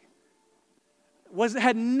century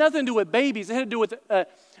had nothing to do with babies. It had to do with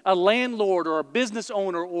a landlord or a business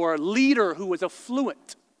owner or a leader who was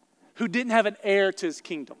affluent, who didn't have an heir to his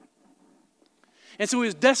kingdom. And so he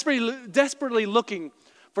was desperately looking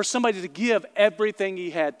for somebody to give everything he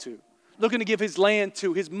had to, looking to give his land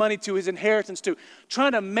to, his money to, his inheritance to,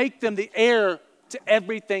 trying to make them the heir to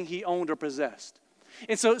everything he owned or possessed.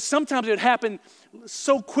 And so sometimes it would happen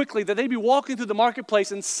so quickly that they'd be walking through the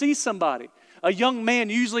marketplace and see somebody, a young man,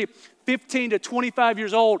 usually 15 to 25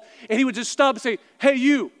 years old, and he would just stop and say, hey,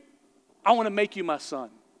 you, I want to make you my son.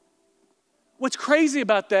 What's crazy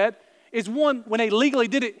about that is, one, when they legally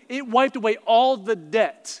did it, it wiped away all the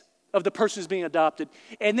debt of the person who's being adopted.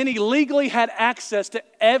 And then he legally had access to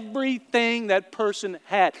everything that person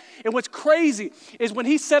had. And what's crazy is when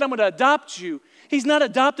he said, I'm going to adopt you, he's not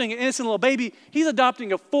adopting an innocent little baby. He's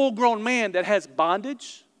adopting a full-grown man that has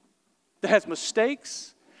bondage, that has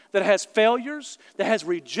mistakes, that has failures, that has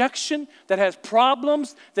rejection, that has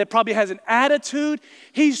problems, that probably has an attitude.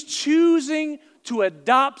 He's choosing to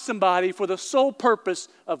adopt somebody for the sole purpose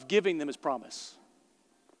of giving them His promise.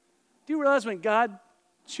 Do you realize when God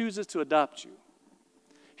chooses to adopt you,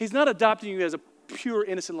 He's not adopting you as a pure,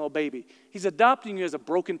 innocent little baby. He's adopting you as a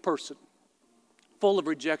broken person, full of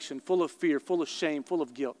rejection, full of fear, full of shame, full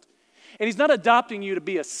of guilt. And He's not adopting you to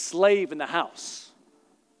be a slave in the house.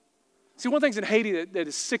 See, one of the things in Haiti that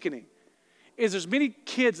is sickening is there's many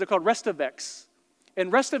kids, they're called restaveks.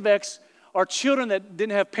 And restaveks are children that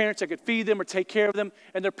didn't have parents that could feed them or take care of them,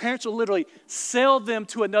 and their parents will literally sell them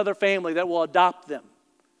to another family that will adopt them.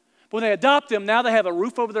 But when they adopt them, now they have a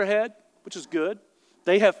roof over their head, which is good.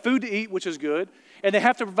 They have food to eat, which is good. And they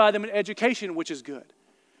have to provide them an education, which is good.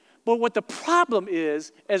 But what the problem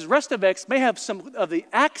is restaveks may have some of the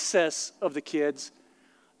access of the kids,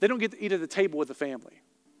 they don't get to eat at the table with the family.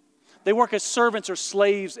 They work as servants or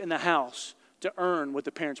slaves in the house to earn what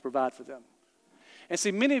the parents provide for them. And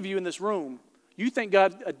see, many of you in this room, you think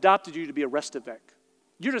God adopted you to be a restavek.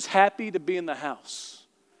 You're just happy to be in the house,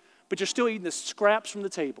 but you're still eating the scraps from the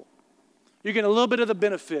table. You're getting a little bit of the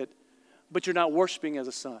benefit, but you're not worshiping as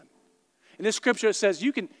a son. In this scripture, it says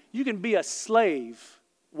you can be a slave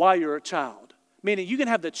while you're a child, meaning you can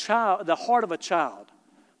have the heart of a child,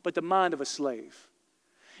 but the mind of a slave.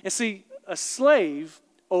 And see, a slave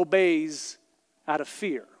obeys out of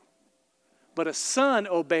fear, but a son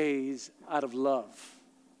obeys out of love.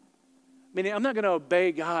 Meaning, I'm not going to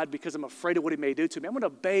obey God because I'm afraid of what He may do to me. I'm going to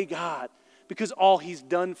obey God because all He's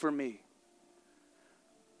done for me.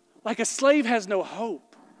 Like a slave has no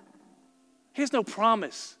hope. He has no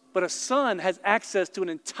promise, but a son has access to an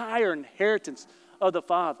entire inheritance of the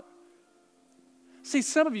Father. See,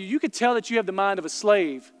 some of you, you could tell that you have the mind of a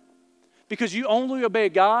slave because you only obey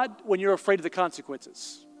God when you're afraid of the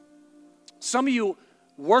consequences. Some of you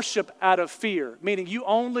worship out of fear, meaning you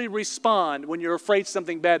only respond when you're afraid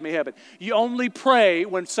something bad may happen. You only pray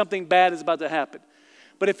when something bad is about to happen.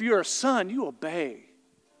 But if you're a son, you obey.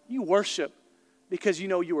 You worship because you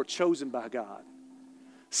know you were chosen by God.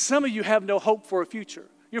 Some of you have no hope for a future.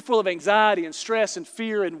 You're full of anxiety and stress and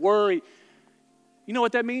fear and worry. You know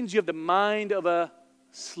what that means? You have the mind of a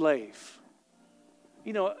slave.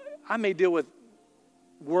 You know, I may deal with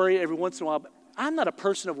worry every once in a while, but I'm not a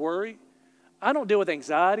person of worry. I don't deal with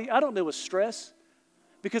anxiety. I don't deal with stress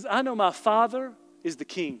because I know my Father is the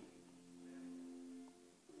King.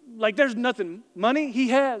 Like there's nothing. Money, He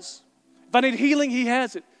has. If I need healing, He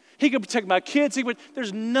has it. He can protect my kids.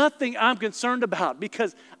 There's nothing I'm concerned about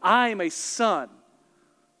because I am a son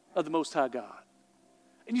of the Most High God.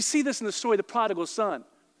 And you see this in the story of the prodigal son.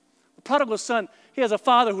 The prodigal son, he has a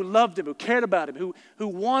father who loved him, who cared about him, who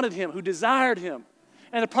wanted him, who desired him.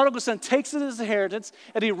 And the prodigal son takes his inheritance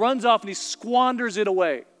and he runs off and he squanders it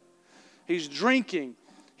away. He's drinking.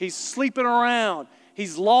 He's sleeping around.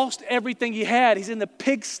 He's lost everything he had. He's in the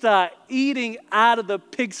pigsty, eating out of the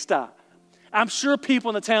pigsty. I'm sure people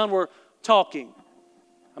in the town were talking.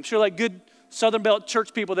 I'm sure like good Southern Belt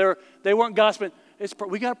church people, they weren't gossiping.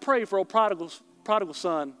 We got to pray for old prodigal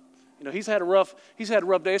son. You know, he's had a rough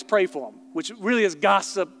day. Let's pray for him, which really is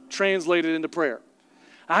gossip translated into prayer.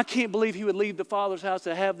 I can't believe he would leave the Father's house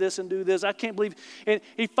to have this and do this. I can't believe. And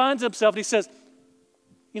he finds himself and he says,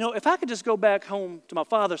 you know, if I could just go back home to my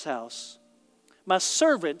father's house, my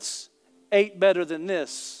servants ate better than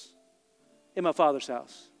this in my father's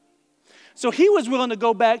house. So he was willing to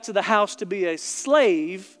go back to the house to be a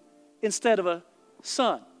slave instead of a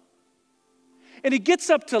son. And he gets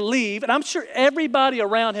up to leave, and I'm sure everybody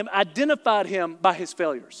around him identified him by his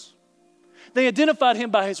failures. They identified him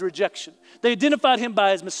by his rejection. They identified him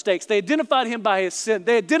by his mistakes. They identified him by his sin.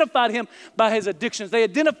 They identified him by his addictions. They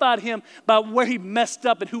identified him by where he messed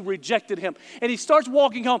up and who rejected him. And he starts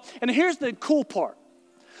walking home. And here's the cool part.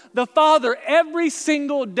 The father every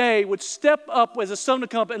single day would step up as a son to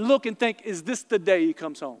come up and look and think, is this the day he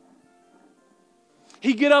comes home?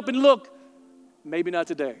 He'd get up and look, maybe not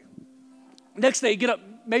today. Next day, he'd get up,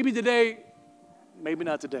 maybe today, maybe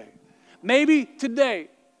not today. Maybe today.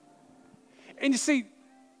 And you see,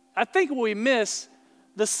 I think what we miss,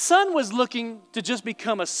 the son was looking to just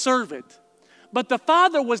become a servant, but the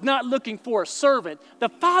father was not looking for a servant. The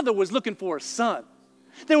father was looking for a son.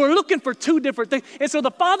 They were looking for two different things. And so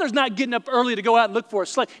the father's not getting up early to go out and look for a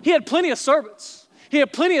slave. He had plenty of servants. He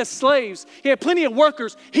had plenty of slaves. He had plenty of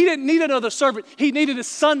workers. He didn't need another servant. He needed his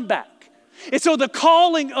son back. And so the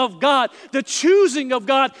calling of God, the choosing of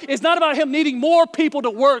God is not about him needing more people to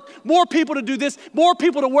work, more people to do this, more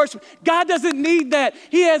people to worship. God doesn't need that.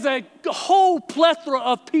 He has a whole plethora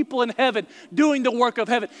of people in heaven doing the work of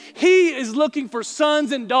heaven. He is looking for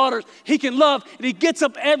sons and daughters he can love. And he gets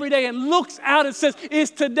up every day and looks out and says, is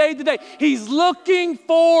today the day? He's looking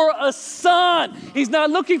for a son. He's not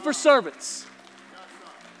looking for servants.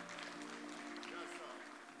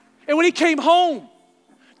 And when he came home,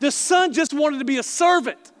 the son just wanted to be a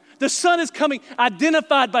servant. The son is coming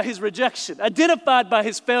identified by his rejection, identified by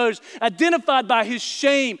his failures, identified by his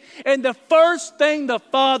shame. And the first thing the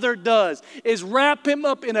father does is wrap him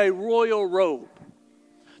up in a royal robe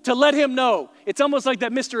to let him know. It's almost like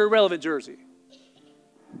that Mr. Irrelevant jersey.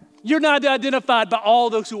 You're not identified by all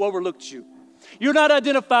those who overlooked you. You're not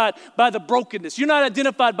identified by the brokenness. You're not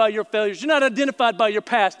identified by your failures. You're not identified by your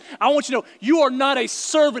past. I want you to know you are not a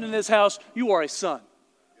servant in this house. You are a son.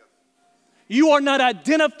 You are not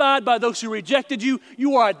identified by those who rejected you.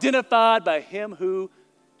 You are identified by him who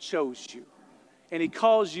chose you. And he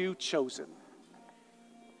calls you chosen.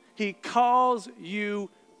 He calls you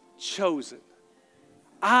chosen.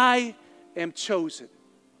 I am chosen.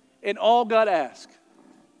 And all God asks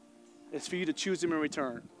is for you to choose him in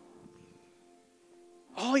return.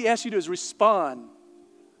 All he asks you to do is respond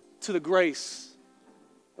to the grace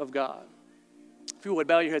of God. If you would,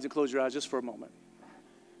 bow your heads and close your eyes just for a moment.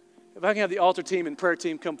 If I can have the altar team and prayer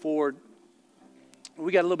team come forward.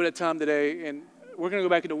 We got a little bit of time today, and we're going to go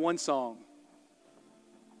back into one song.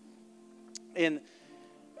 And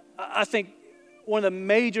I think one of the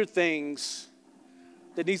major things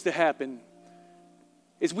that needs to happen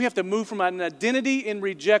is we have to move from an identity in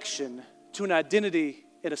rejection to an identity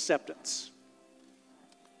in acceptance.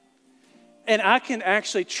 And I can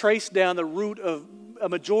actually trace down the root of a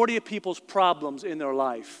majority of people's problems in their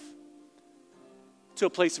life to a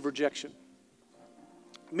place of rejection.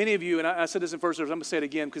 Many of you, and I said this in first service, I'm going to say it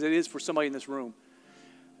again because it is for somebody in this room.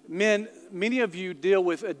 Men, many of you deal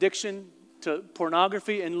with addiction to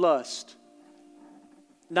pornography and lust,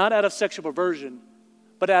 not out of sexual perversion,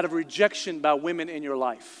 but out of rejection by women in your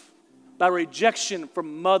life, by rejection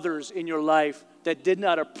from mothers in your life that did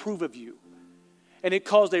not approve of you. And it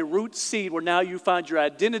caused a root seed where now you find your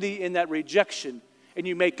identity in that rejection, and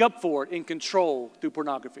you make up for it in control through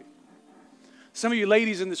pornography. Some of you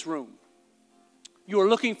ladies in this room, you are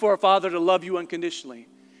looking for a father to love you unconditionally,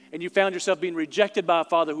 and you found yourself being rejected by a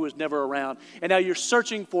father who was never around. And now you're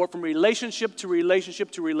searching for it from relationship to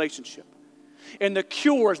relationship to relationship. And the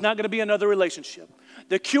cure is not going to be another relationship.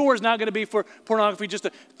 The cure is not going to be for pornography just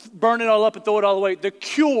to burn it all up and throw it all away. The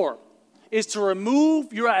cure is to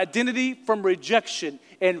remove your identity from rejection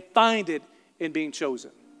and find it in being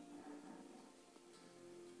chosen.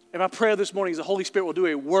 And my prayer this morning is the Holy Spirit will do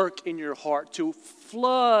a work in your heart to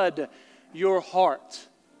flood your heart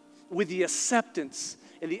with the acceptance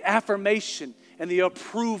and the affirmation and the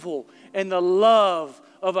approval and the love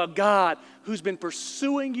of a God who's been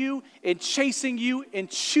pursuing you and chasing you and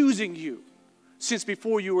choosing you since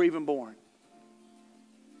before you were even born.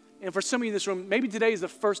 And for some of you in this room, maybe today is the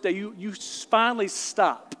first day you finally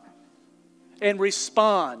stop and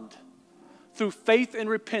respond through faith and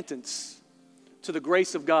repentance to the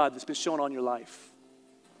grace of God that's been shown on your life.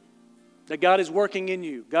 That God is working in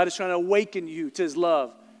you. God is trying to awaken you to His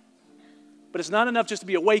love. But it's not enough just to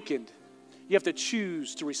be awakened. You have to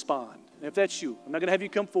choose to respond. And if that's you, I'm not going to have you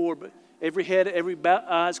come forward, but every head, every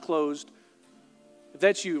eyes closed. If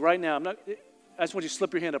that's you right now, I just want you to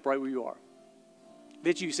slip your hand up right where you are. If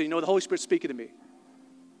that's you say, you know, the Holy Spirit's speaking to me.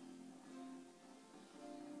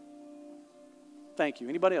 Thank you.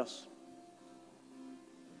 Anybody else?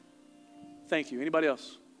 Thank you. Anybody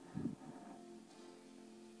else?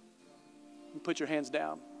 You put your hands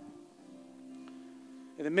down.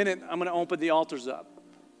 In a minute, I'm going to open the altars up.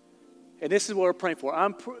 And this is what we're praying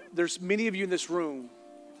for. There's many of you in this room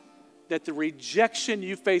that the rejection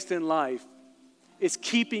you faced in life is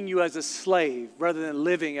keeping you as a slave rather than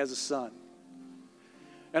living as a son.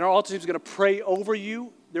 And our altar team is going to pray over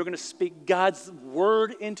you. They're going to speak God's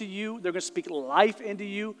word into you. They're going to speak life into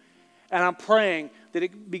you. And I'm praying that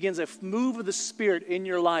it begins a move of the Spirit in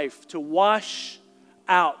your life to wash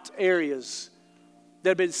out areas that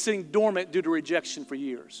have been sitting dormant due to rejection for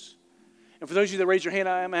years. And for those of you that raise your hand,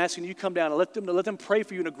 I'm asking you come down and let them pray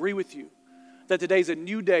for you and agree with you that today's a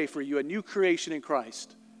new day for you, a new creation in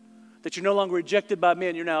Christ. That you're no longer rejected by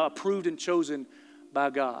men, you're now approved and chosen by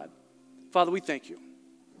God. Father, we thank you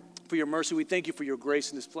for your mercy. We thank you for your grace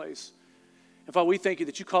in this place. And Father, we thank you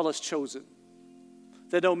that you call us chosen.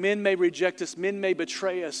 That though men may reject us, men may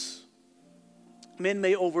betray us, men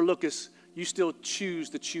may overlook us, you still choose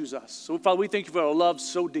to choose us. So, Father, we thank you for a love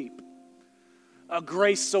so deep, a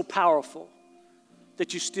grace so powerful,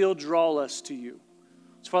 that you still draw us to you.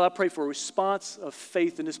 So, Father, I pray for a response of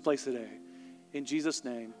faith in this place today. In Jesus'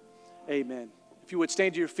 name, amen. If you would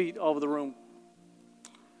stand to your feet all over the room.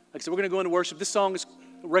 Like I said, we're going to go into worship. This song is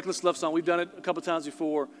a Reckless Love song. We've done it a couple times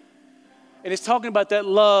before. And it's talking about that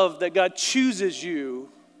love that God chooses you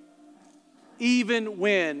even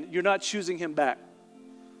when you're not choosing Him back.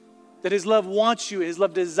 That His love wants you, His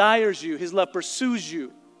love desires you, His love pursues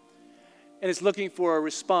you. And it's looking for a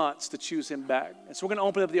response to choose Him back. And so we're going to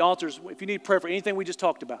open up the altars. If you need prayer for anything we just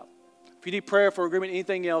talked about, if you need prayer for agreement,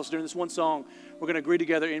 anything else during this one song, we're going to agree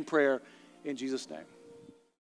together in prayer in Jesus' name.